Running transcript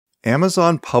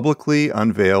Amazon publicly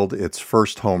unveiled its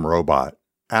first home robot,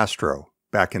 Astro,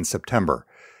 back in September,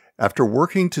 after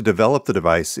working to develop the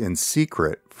device in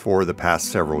secret for the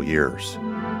past several years.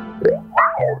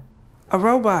 A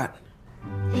robot.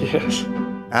 Yes.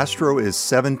 Astro is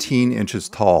 17 inches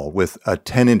tall with a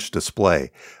 10-inch display,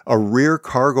 a rear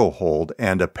cargo hold,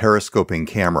 and a periscoping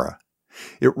camera.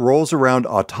 It rolls around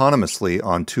autonomously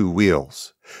on two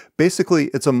wheels. Basically,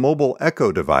 it's a mobile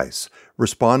echo device,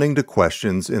 responding to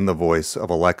questions in the voice of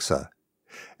Alexa.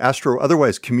 Astro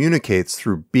otherwise communicates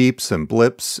through beeps and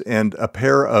blips and a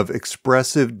pair of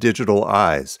expressive digital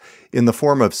eyes in the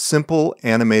form of simple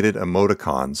animated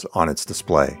emoticons on its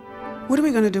display. What are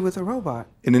we going to do with a robot?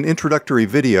 In an introductory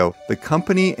video, the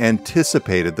company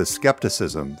anticipated the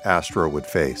skepticism Astro would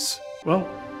face. Well,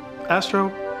 Astro,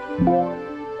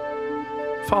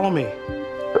 follow me.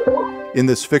 In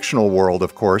this fictional world,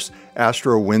 of course,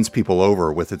 Astro wins people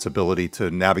over with its ability to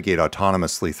navigate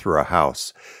autonomously through a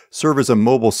house, serve as a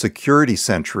mobile security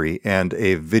sentry and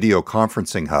a video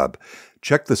conferencing hub,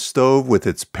 check the stove with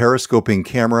its periscoping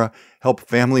camera, help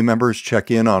family members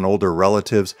check in on older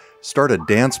relatives, start a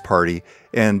dance party,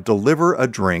 and deliver a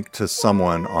drink to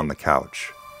someone on the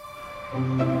couch.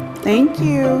 Thank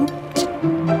you.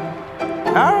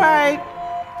 All right,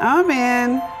 I'm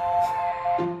in.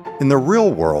 In the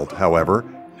real world, however,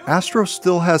 Astro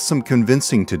still has some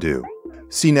convincing to do.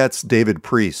 CNET's David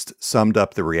Priest summed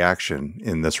up the reaction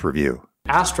in this review.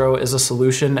 Astro is a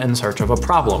solution in search of a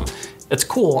problem. It's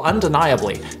cool,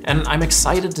 undeniably, and I'm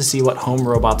excited to see what home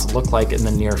robots look like in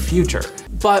the near future.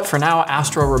 But for now,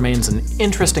 Astro remains an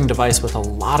interesting device with a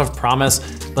lot of promise,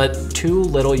 but too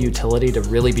little utility to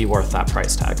really be worth that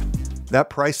price tag. That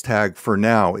price tag for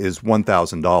now is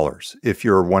 $1,000 if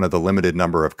you're one of the limited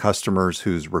number of customers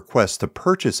whose request to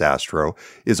purchase Astro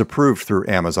is approved through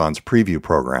Amazon's preview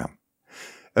program.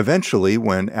 Eventually,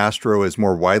 when Astro is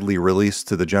more widely released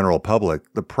to the general public,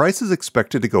 the price is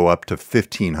expected to go up to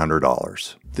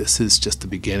 $1,500. This is just the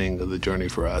beginning of the journey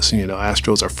for us.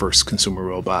 Astro is our first consumer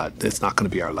robot. It's not going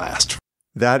to be our last.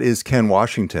 That is Ken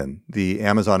Washington, the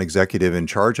Amazon executive in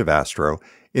charge of Astro,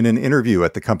 in an interview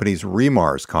at the company's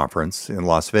REMARS conference in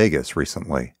Las Vegas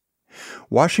recently.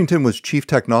 Washington was chief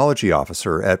technology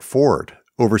officer at Ford,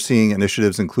 overseeing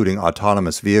initiatives including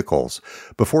autonomous vehicles,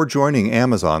 before joining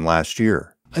Amazon last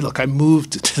year. Look, I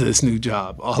moved to this new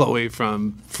job all the way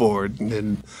from Ford,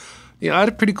 and I had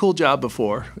a pretty cool job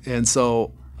before, and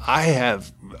so I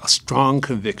have a strong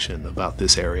conviction about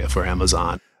this area for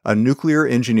Amazon. A nuclear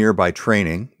engineer by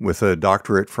training, with a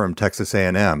doctorate from Texas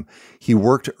A&M, he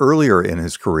worked earlier in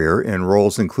his career in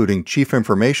roles including Chief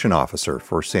Information Officer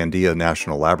for Sandia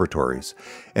National Laboratories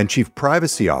and Chief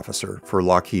Privacy Officer for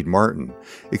Lockheed Martin,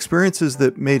 experiences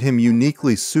that made him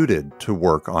uniquely suited to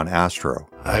work on Astro.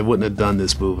 I wouldn't have done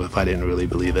this move if I didn't really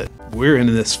believe it. We're in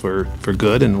this for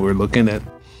good, and we're looking at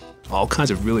all kinds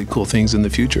of really cool things in the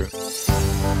future.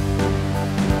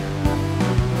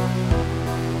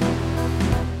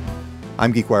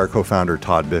 I'm GeekWire co-founder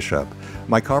Todd Bishop.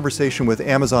 My conversation with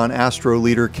Amazon Astro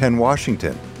leader Ken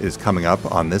Washington is coming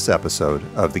up on this episode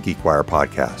of the GeekWire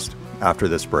podcast, after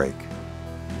this break.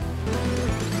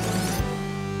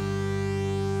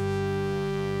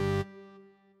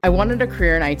 I wanted a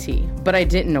career in IT, but I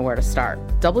didn't know where to start.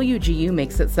 WGU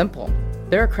makes it simple.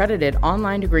 Their accredited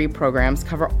online degree programs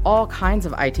cover all kinds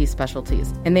of IT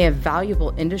specialties, and they have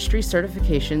valuable industry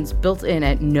certifications built in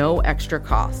at no extra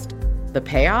cost. The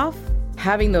payoff?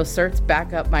 Having those certs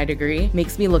back up my degree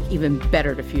makes me look even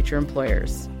better to future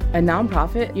employers. A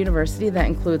nonprofit university that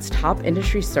includes top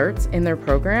industry certs in their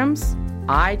programs?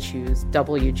 I choose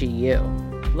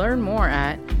WGU. Learn more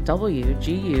at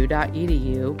wgu.edu/IT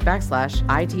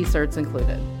certs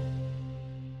included.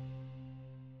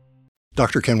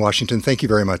 Dr. Ken Washington, thank you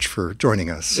very much for joining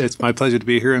us. It's my pleasure to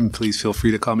be here, and please feel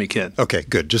free to call me Ken. Okay,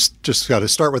 good. Just got to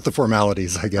start with the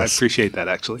formalities, I guess. I appreciate that,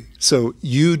 actually. So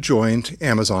you joined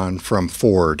Amazon from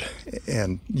Ford,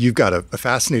 and you've got a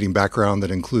fascinating background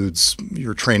that includes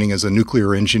your training as a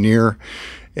nuclear engineer,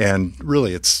 and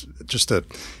really it's just a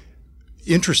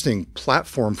interesting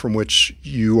platform from which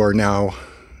you are now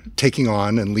taking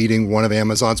on and leading one of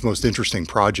Amazon's most interesting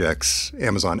projects,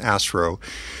 Amazon Astro.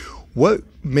 What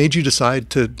made you decide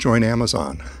to join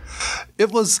Amazon? It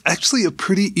was actually a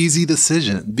pretty easy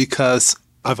decision because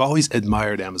I've always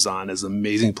admired Amazon as an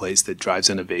amazing place that drives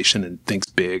innovation and thinks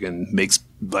big and makes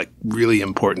really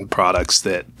important products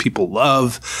that people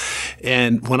love.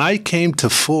 And when I came to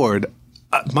Ford,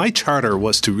 my charter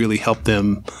was to really help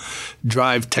them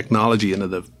drive technology into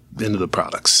the into the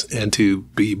products and to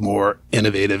be more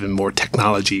innovative and more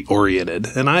technology oriented.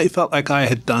 And I felt like I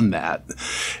had done that.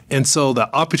 And so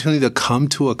the opportunity to come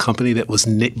to a company that was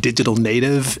digital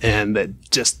native and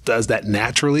that just does that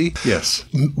naturally Yes.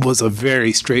 was a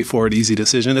very straightforward, easy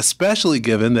decision, especially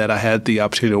given that I had the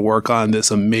opportunity to work on this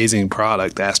amazing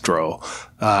product, Astro.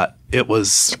 It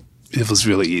was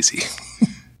really easy.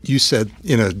 You said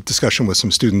in a discussion with some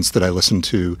students that I listened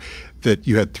to that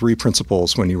you had 3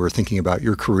 principles when you were thinking about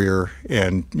your career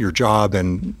and your job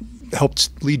and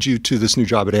helped lead you to this new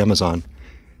job at Amazon.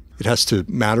 It has to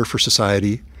matter for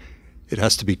society, it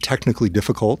has to be technically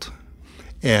difficult,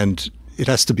 and it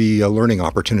has to be a learning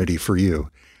opportunity for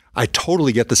you. I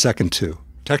totally get the second 2,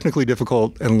 technically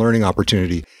difficult and learning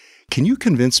opportunity. Can you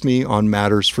convince me on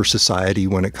matters for society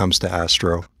when it comes to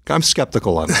Astro? I'm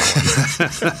skeptical on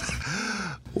that one.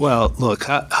 Well, look,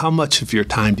 how much of your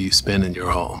time do you spend in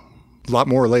your home? A lot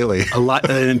more lately. A lot,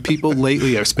 and people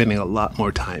lately are spending a lot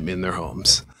more time in their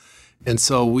homes. And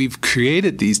so we've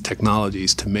created these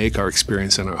technologies to make our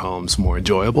experience in our homes more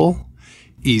enjoyable,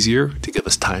 easier, to give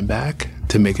us time back,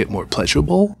 to make it more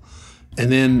pleasurable. And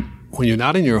then when you're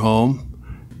not in your home,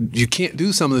 you can't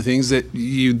do some of the things that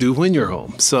you do when you're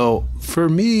home. So for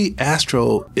me,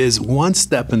 Astro is one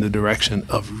step in the direction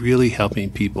of really helping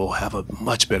people have a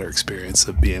much better experience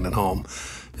of being at home.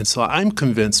 And so I'm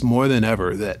convinced more than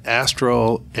ever that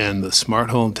Astro and the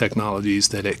smart home technologies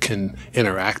that it can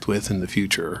interact with in the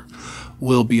future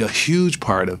will be a huge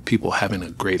part of people having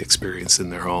a great experience in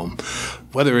their home,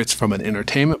 whether it's from an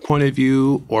entertainment point of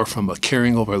view or from a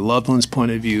caring over loved ones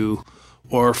point of view,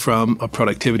 or from a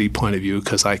productivity point of view,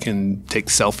 because I can take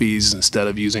selfies instead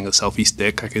of using a selfie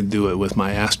stick. I can do it with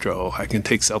my Astro. I can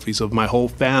take selfies of my whole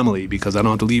family because I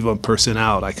don't have to leave one person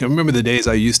out. I can remember the days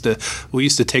we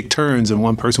used to take turns and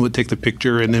one person would take the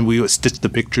picture and then we would stitch the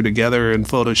picture together in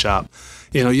Photoshop.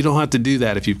 You don't have to do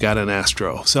that if you've got an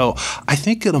Astro. So I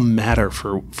think it'll matter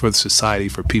for society,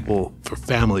 for people, for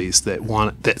families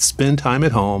that spend time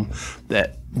at home,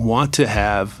 that want to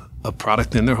have a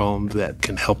product in their home that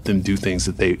can help them do things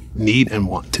that they need and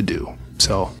want to do.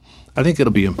 So I think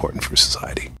it'll be important for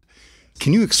society.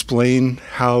 Can you explain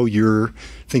how your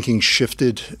thinking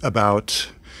shifted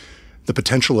about the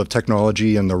potential of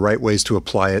technology and the right ways to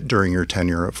apply it during your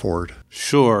tenure at Ford?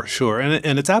 Sure.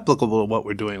 And it's applicable to what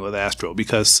we're doing with Astro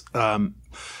because,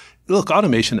 look,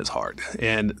 automation is hard.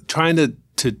 And trying to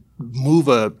move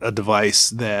a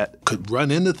device that could run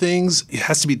into things, it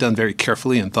has to be done very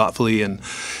carefully and thoughtfully. And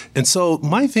so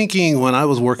my thinking when I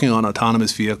was working on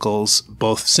autonomous vehicles,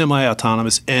 both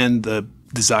semi-autonomous and the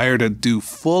desire to do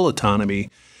full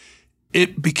autonomy,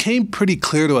 it became pretty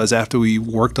clear to us after we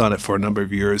worked on it for a number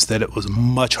of years that it was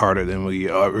much harder than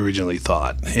we originally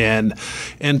thought. And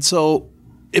so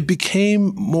it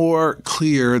became more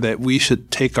clear that we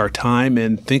should take our time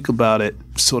and think about it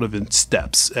sort of in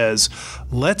steps as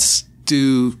let's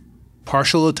do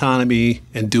partial autonomy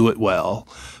and do it well,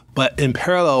 but in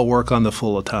parallel work on the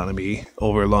full autonomy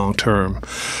over long term.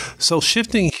 So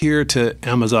shifting here to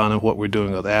Amazon and what we're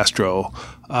doing with Astro,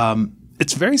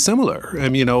 it's very similar. I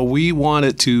mean, we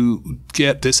wanted to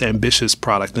get this ambitious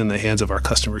product in the hands of our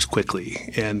customers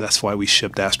quickly, and that's why we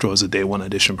shipped Astro as a day one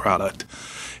edition product.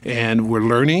 And we're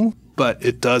learning, but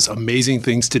it does amazing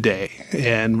things today.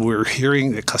 And we're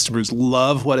hearing that customers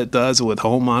love what it does with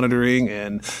home monitoring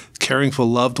and caring for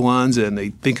loved ones, and they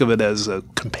think of it as a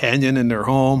companion in their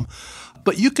home.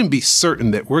 But you can be certain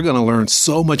that we're going to learn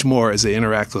so much more as they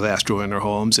interact with Astro in their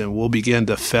homes, and we'll begin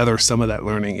to feather some of that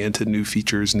learning into new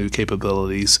features, new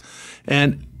capabilities.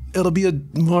 And it'll be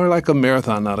more like a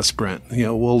marathon, not a sprint.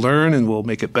 We'll learn and we'll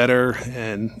make it better,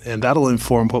 and that'll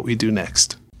inform what we do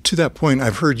next. To that point,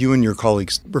 I've heard you and your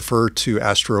colleagues refer to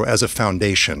Astro as a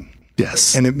foundation.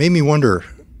 Yes. And it made me wonder,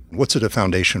 what's it a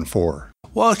foundation for?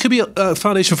 Well, it could be a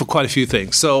foundation for quite a few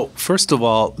things. So first of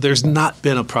all, there's not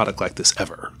been a product like this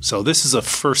ever. So this is a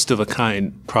first of a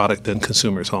kind product in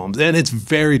consumers' homes. And it's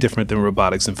very different than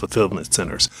robotics and fulfillment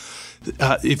centers.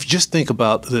 If you just think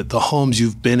about the homes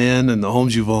you've been in and the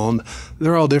homes you've owned,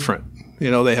 they're all different.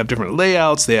 They have different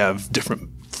layouts. They have different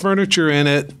furniture in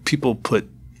it. People put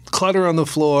clutter on the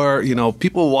floor.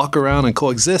 People walk around and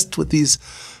coexist with these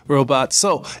robots.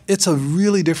 So it's a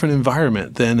really different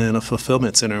environment than in a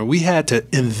fulfillment center. We had to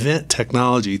invent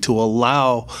technology to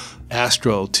allow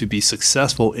Astro to be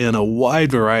successful in a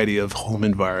wide variety of home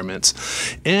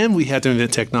environments. And we had to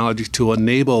invent technology to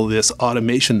enable this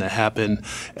automation to happen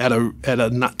at a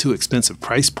not too expensive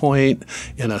price point,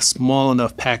 in a small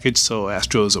enough package so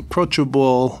Astro is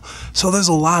approachable. So there's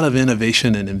a lot of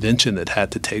innovation and invention that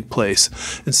had to take place.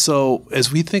 And so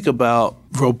as we think about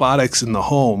robotics in the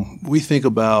home, we think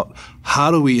about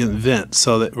how do we invent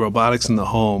so that robotics in the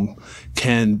home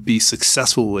can be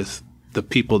successful with the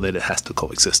people that it has to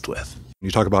coexist with. You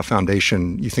talk about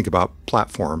foundation, you think about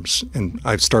platforms, and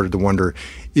I've started to wonder,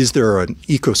 is there an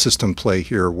ecosystem play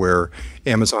here where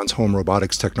Amazon's home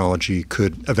robotics technology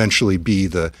could eventually be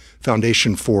the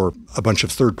foundation for a bunch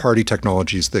of third-party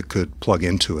technologies that could plug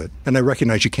into it? And I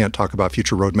recognize you can't talk about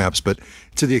future roadmaps, but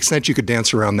to the extent you could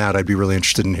dance around that, I'd be really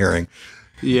interested in hearing.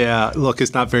 Yeah, look,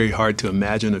 it's not very hard to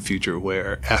imagine a future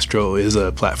where Astro is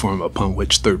a platform upon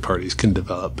which third parties can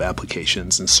develop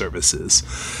applications and services.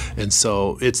 And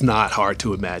so it's not hard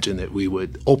to imagine that we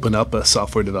would open up a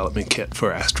software development kit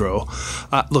for Astro.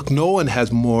 Look, no one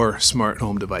has more smart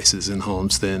home devices in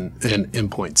homes and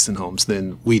endpoints in homes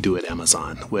than we do at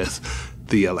Amazon with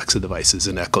the Alexa devices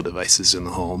and Echo devices in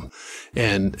the home,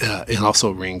 and also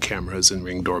Ring cameras and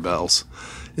Ring doorbells.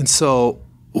 And so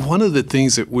one of the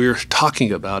things that we're talking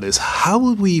about is how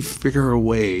would we figure a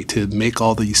way to make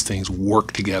all these things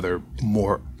work together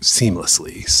more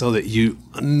seamlessly so that you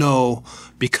know,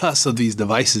 because of these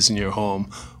devices in your home,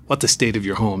 what the state of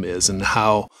your home is and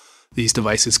how these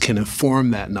devices can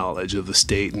inform that knowledge of the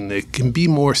state, and it can be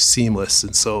more seamless.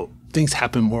 And so things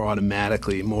happen more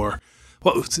automatically,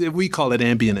 we call it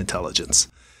ambient intelligence.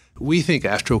 We think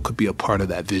Astro could be a part of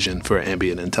that vision for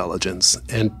ambient intelligence.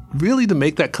 And really, to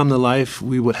make that come to life,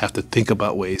 we would have to think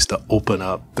about ways to open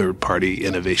up third-party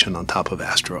innovation on top of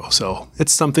Astro. So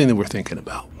it's something that we're thinking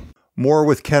about. More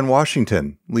with Ken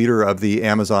Washington, leader of the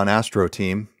Amazon Astro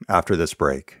team, after this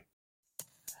break.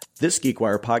 This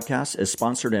GeekWire podcast is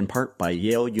sponsored in part by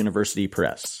Yale University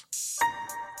Press.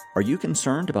 Are you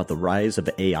concerned about the rise of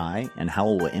AI and how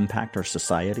it will impact our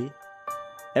society?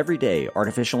 Every day,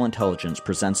 artificial intelligence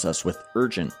presents us with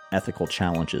urgent ethical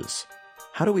challenges.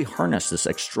 How do we harness this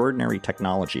extraordinary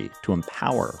technology to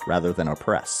empower rather than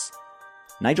oppress?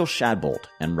 Nigel Shadbolt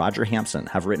and Roger Hampson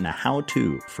have written a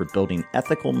how-to for building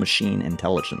ethical machine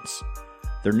intelligence.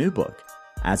 Their new book,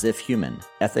 As If Human: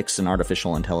 Ethics in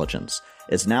Artificial Intelligence,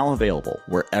 is now available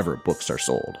wherever books are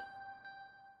sold.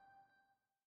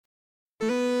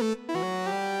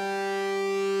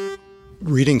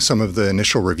 Reading some of the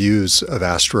initial reviews of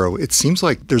Astro, it seems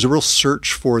like there's a real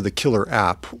search for the killer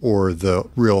app or the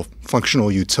real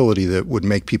functional utility that would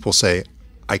make people say,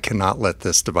 I cannot let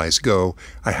this device go.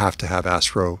 I have to have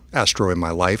Astro in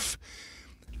my life.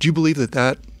 Do you believe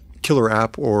that killer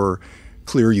app or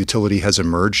clear utility has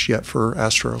emerged yet for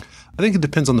Astro? I think it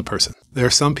depends on the person. There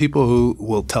are some people who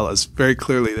will tell us very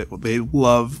clearly that they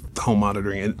love home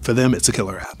monitoring, and for them, it's a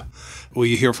killer app.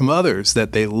 We hear from others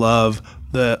that they love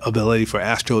the ability for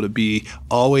Astro to be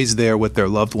always there with their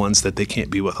loved ones that they can't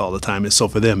be with all the time. And so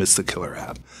for them, it's the killer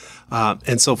app.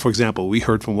 And so, for example, we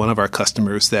heard from one of our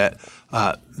customers that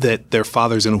their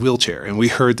father's in a wheelchair, and we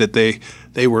heard that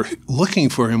they were looking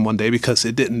for him one day because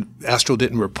Astro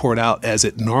didn't report out as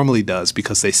it normally does,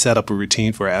 because they set up a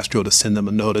routine for Astro to send them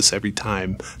a notice every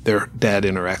time their dad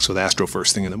interacts with Astro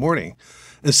first thing in the morning.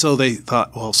 And so they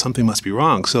thought, well, something must be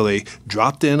wrong. So they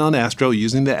dropped in on Astro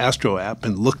using the Astro app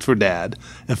and looked for Dad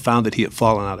and found that he had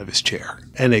fallen out of his chair.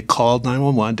 And they called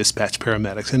 911, dispatched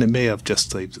paramedics, and it may have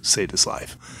just saved his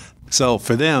life. So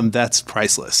for them, that's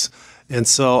priceless. And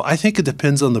so I think it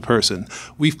depends on the person.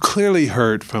 We've clearly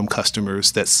heard from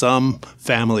customers that some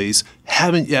families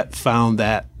haven't yet found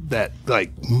that like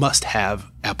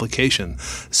must-have application.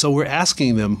 So we're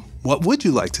asking them, what would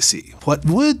you like to see? What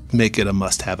would make it a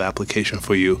must-have application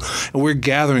for you? And we're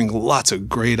gathering lots of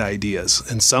great ideas.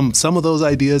 And some of those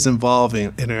ideas involve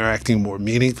interacting more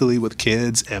meaningfully with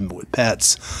kids and with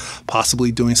pets,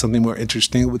 possibly doing something more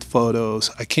interesting with photos.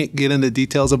 I can't get into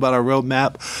details about our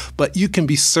roadmap, but you can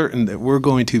be certain that we're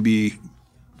going to be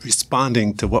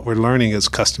responding to what we're learning as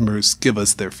customers give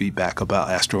us their feedback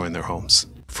about Astro in their homes.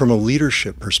 From a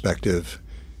leadership perspective,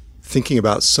 thinking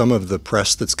about some of the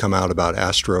press that's come out about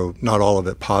Astro, not all of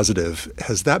it positive,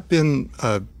 has that been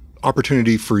an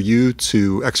opportunity for you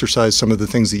to exercise some of the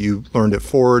things that you learned at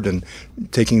Ford and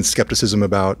taking skepticism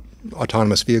about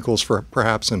autonomous vehicles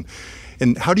perhaps?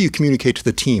 And how do you communicate to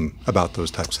the team about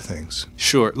those types of things?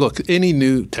 Sure. Look, any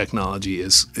new technology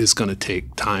is going to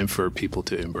take time for people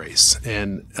to embrace.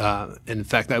 And in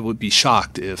fact, I would be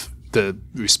shocked if the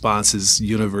response is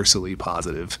universally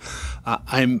positive.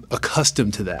 I'm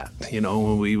accustomed to that.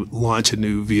 When we launch a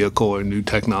new vehicle or new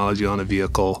technology on a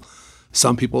vehicle,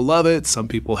 Some people love it, some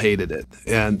people hated it.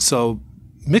 And so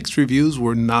mixed reviews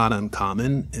were not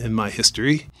uncommon in my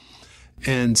history.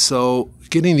 And so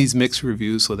getting these mixed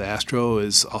reviews with Astro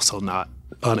is also not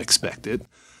unexpected.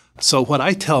 So what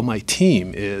I tell my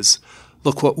team is,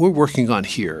 look, what we're working on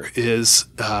here is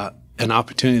an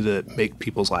opportunity to make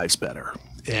people's lives better.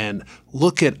 And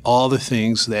look at all the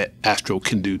things that Astro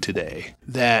can do today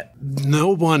that no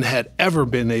one had ever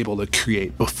been able to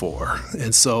create before.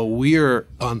 And so we are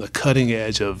on the cutting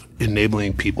edge of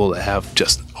enabling people to have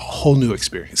just whole new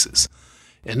experiences.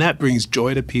 And that brings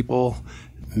joy to people.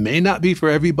 May not be for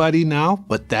everybody now,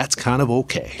 but that's kind of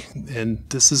okay. And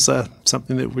this is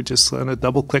something that we're just going to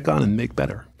double click on and make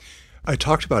better. I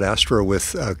talked about Astro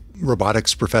with a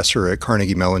robotics professor at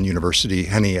Carnegie Mellon University,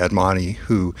 Henny Admani,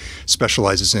 who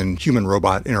specializes in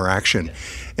human-robot interaction.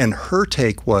 And her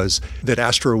take was that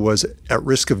Astro was at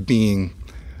risk of being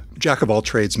jack of all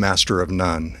trades, master of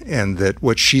none, and that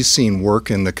what she's seen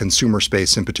work in the consumer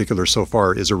space in particular so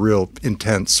far is a real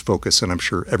intense focus, and I'm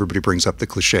sure everybody brings up the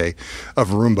cliche of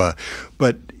Roomba.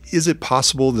 But is it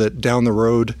possible that down the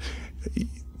road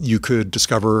you could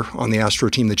discover on the Astro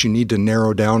team that you need to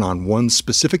narrow down on one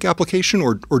specific application,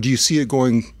 or do you see it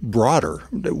going broader?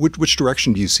 Which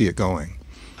direction do you see it going?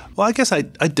 Well, I guess I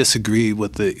disagree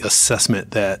with the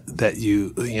assessment that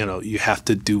you have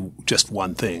to do just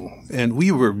one thing. And we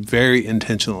were very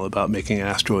intentional about making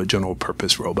Astro a general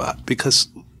purpose robot because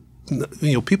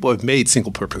people have made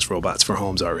single purpose robots for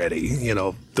homes already.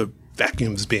 The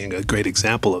vacuums being a great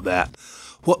example of that.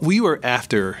 What we were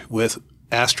after with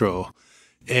Astro,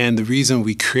 and the reason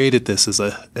we created this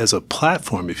as a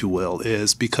platform, if you will,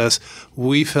 is because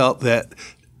we felt that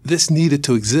this needed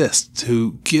to exist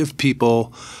to give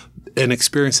people an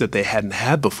experience that they hadn't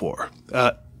had before.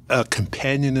 A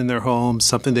companion in their home,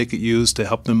 something they could use to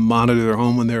help them monitor their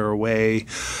home when they're away,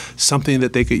 something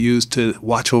that they could use to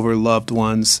watch over loved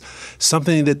ones,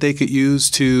 something that they could use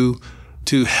to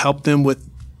help them with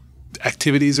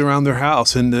activities around their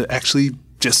house and to actually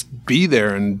just be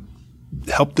there and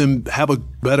help them have a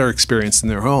better experience in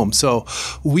their home. So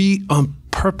we on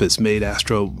purpose made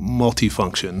Astro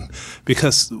multifunction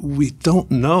because we don't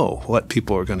know what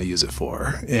people are going to use it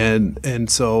for. And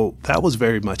so that was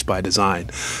very much by design.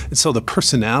 And so the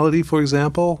personality, for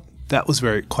example, that was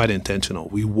quite intentional.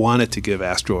 We wanted to give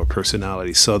Astro a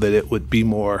personality so that it would be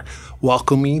more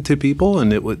welcoming to people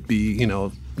and it would be,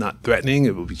 not threatening.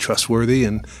 It would be trustworthy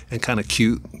and kind of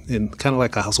cute and kind of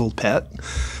like a household pet.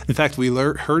 In fact, we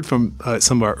heard from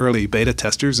some of our early beta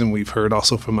testers, and we've heard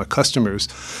also from our customers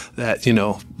that,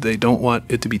 they don't want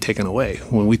it to be taken away.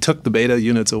 When we took the beta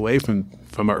units away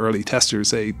from our early testers,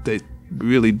 they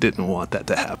really didn't want that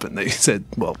to happen. They said,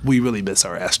 well, we really miss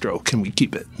our Astro. Can we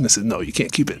keep it? And I said, no, you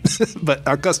can't keep it. But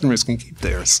our customers can keep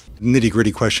theirs.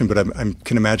 Nitty-gritty question, but I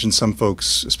can imagine some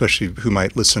folks, especially who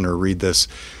might listen or read this,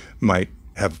 might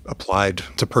have applied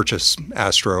to purchase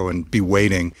Astro and be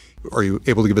waiting. Are you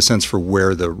able to give a sense for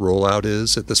where the rollout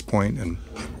is at this point? And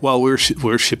well, we're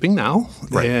shipping now,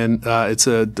 right. And it's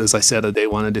as I said, a day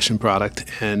one edition product,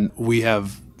 and we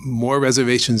have more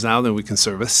reservations now than we can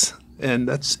service. And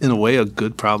that's in a way a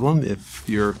good problem if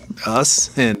you're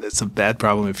us, and it's a bad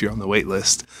problem if you're on the wait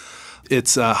list.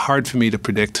 It's hard for me to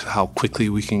predict how quickly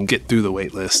we can get through the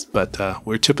wait list, but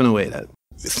we're chipping away at it.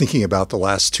 Thinking about the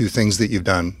last two things that you've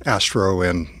done, Astro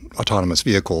and autonomous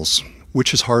vehicles,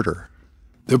 which is harder?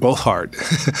 They're both hard.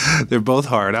 They're both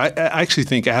hard. I actually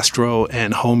think Astro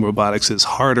and home robotics is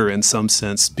harder in some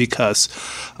sense because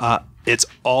it's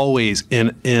always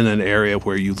in an area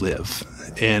where you live,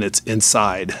 and it's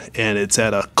inside, and it's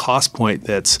at a cost point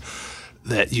that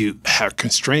you are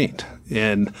constrained.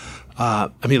 And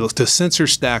look, the sensor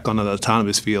stack on an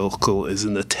autonomous vehicle is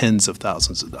in the tens of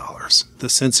thousands of dollars. The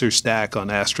sensor stack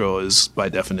on Astro is, by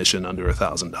definition, under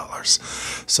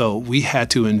 $1,000. So we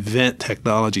had to invent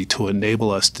technology to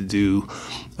enable us to do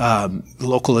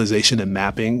localization and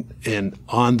mapping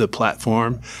on the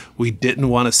platform. We didn't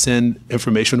want to send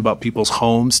information about people's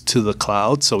homes to the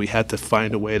cloud, so we had to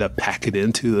find a way to pack it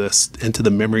into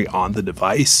the memory on the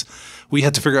device. We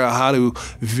had to figure out how to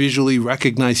visually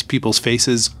recognize people's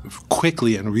faces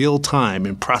quickly in real time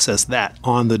and process that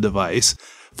on the device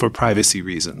for privacy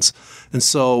reasons. And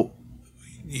so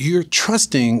you're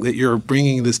trusting that you're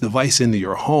bringing this device into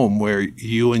your home where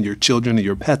you and your children and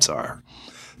your pets are.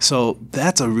 So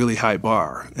that's a really high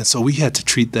bar. And so we had to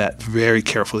treat that very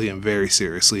carefully and very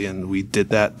seriously. And we did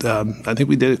that. I think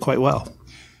we did it quite well.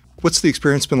 What's the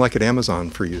experience been like at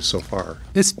Amazon for you so far?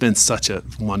 It's been such a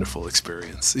wonderful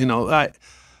experience.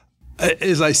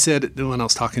 As I said when I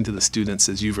was talking to the students,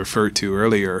 as you've referred to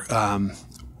earlier,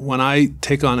 when I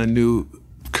take on a new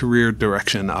career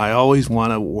direction, I always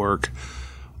want to work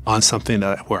on something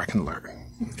where I can learn.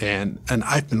 And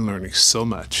I've been learning so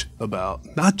much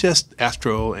about not just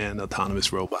Astro and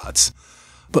autonomous robots,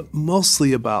 but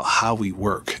mostly about how we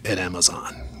work at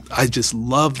Amazon. I just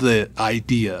love the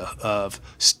idea of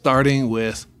starting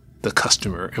with the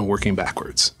customer and working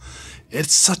backwards.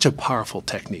 It's such a powerful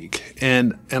technique.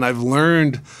 And I've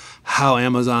learned how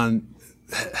Amazon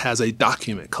has a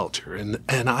document culture.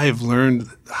 And I've learned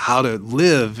how to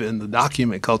live in the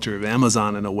document culture of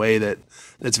Amazon in a way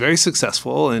that's very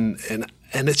successful. And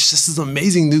it's just this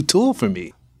amazing new tool for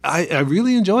me. I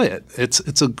really enjoy it.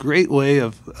 It's a great way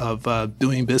of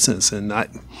doing business. And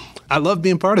I love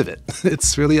being part of it.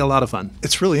 It's really a lot of fun.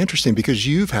 It's really interesting because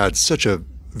you've had such a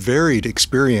varied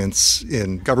experience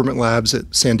in government labs at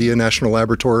Sandia National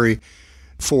Laboratory,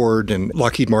 Ford, and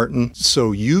Lockheed Martin.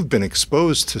 So you've been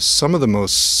exposed to some of the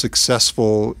most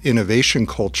successful innovation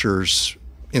cultures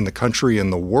in the country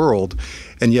and the world,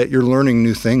 and yet you're learning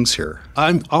new things here.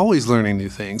 I'm always learning new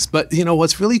things. But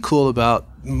what's really cool about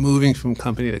moving from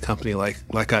company to company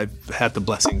like I've had the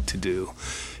blessing to do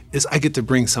is I get to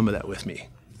bring some of that with me.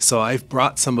 So I've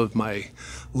brought some of my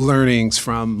learnings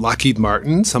from Lockheed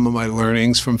Martin, some of my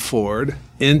learnings from Ford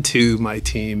into my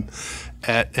team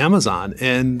at Amazon,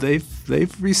 and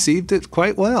they've received it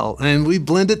quite well, and we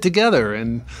blend it together.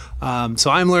 And so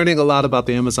I'm learning a lot about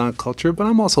the Amazon culture, but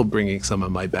I'm also bringing some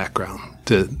of my background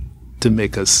to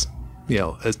make us,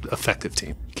 an effective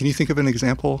team. Can you think of an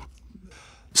example?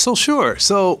 So sure.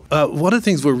 So one of the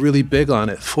things we're really big on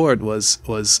at Ford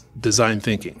was design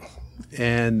thinking.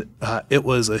 And it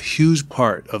was a huge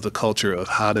part of the culture of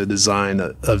how to design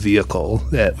a vehicle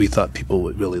that we thought people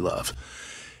would really love.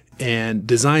 And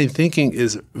design thinking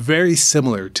is very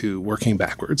similar to working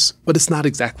backwards, but it's not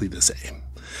exactly the same.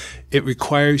 It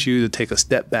requires you to take a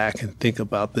step back and think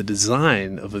about the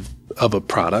design of a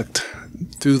product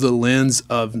through the lens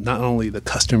of not only the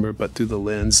customer, but through the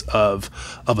lens of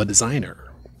a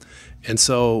designer. And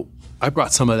so I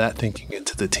brought some of that thinking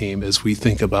into the team as we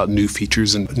think about new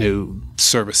features and new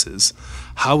services.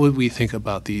 How would we think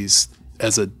about these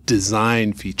as a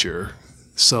design feature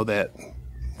so that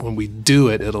when we do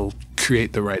it, it'll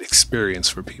create the right experience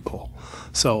for people?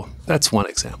 So that's one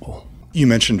example. You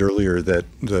mentioned earlier that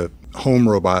the home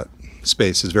robot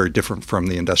space is very different from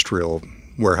the industrial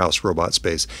warehouse robot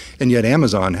space. And yet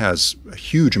Amazon has a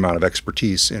huge amount of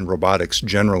expertise in robotics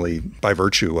generally by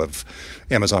virtue of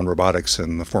Amazon Robotics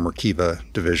and the former Kiva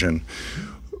division.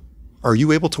 Are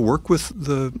you able to work with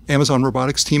the Amazon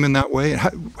Robotics team in that way?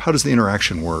 How does the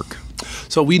interaction work?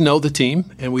 So we know the team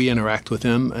and we interact with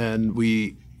them, and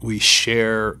we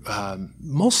share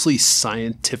mostly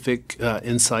scientific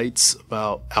insights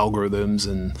about algorithms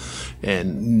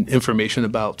and information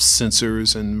about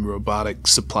sensors and robotic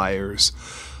suppliers.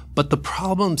 But the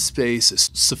problem space is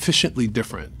sufficiently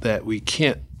different that we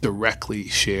can't directly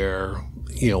share,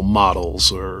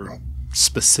 models or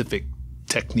specific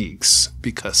techniques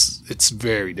because it's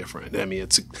very different. I mean,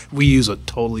 we use a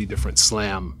totally different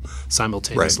SLAM,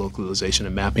 simultaneous localization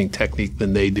and mapping technique,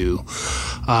 than they do,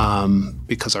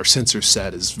 because our sensor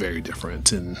set is very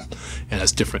different and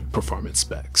has different performance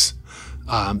specs.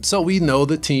 So we know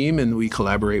the team and we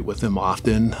collaborate with them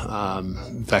often.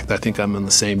 In fact, I think I'm on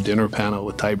the same dinner panel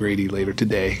with Ty Brady later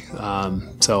today.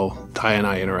 So Ty and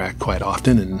I interact quite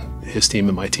often, and his team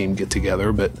and my team get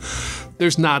together. But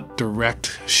there's not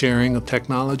direct sharing of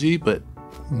technology, but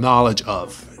knowledge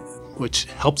of, which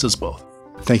helps us both.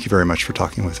 Thank you very much for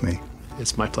talking with me.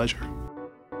 It's my pleasure.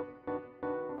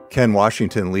 Ken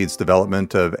Washington leads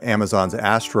development of Amazon's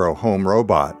Astro home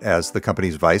robot as the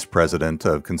company's vice president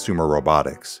of consumer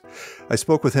robotics. I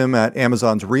spoke with him at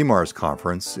Amazon's Remars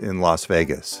conference in Las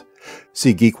Vegas.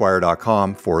 See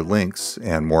geekwire.com for links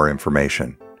and more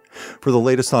information. For the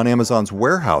latest on Amazon's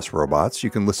warehouse robots, you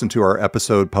can listen to our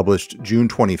episode published June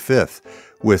 25th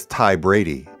with Ty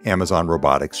Brady, Amazon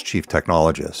Robotics chief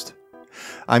technologist.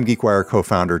 I'm GeekWire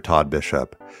co-founder Todd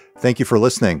Bishop. Thank you for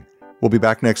listening. We'll be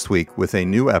back next week with a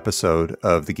new episode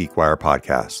of the GeekWire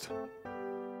podcast.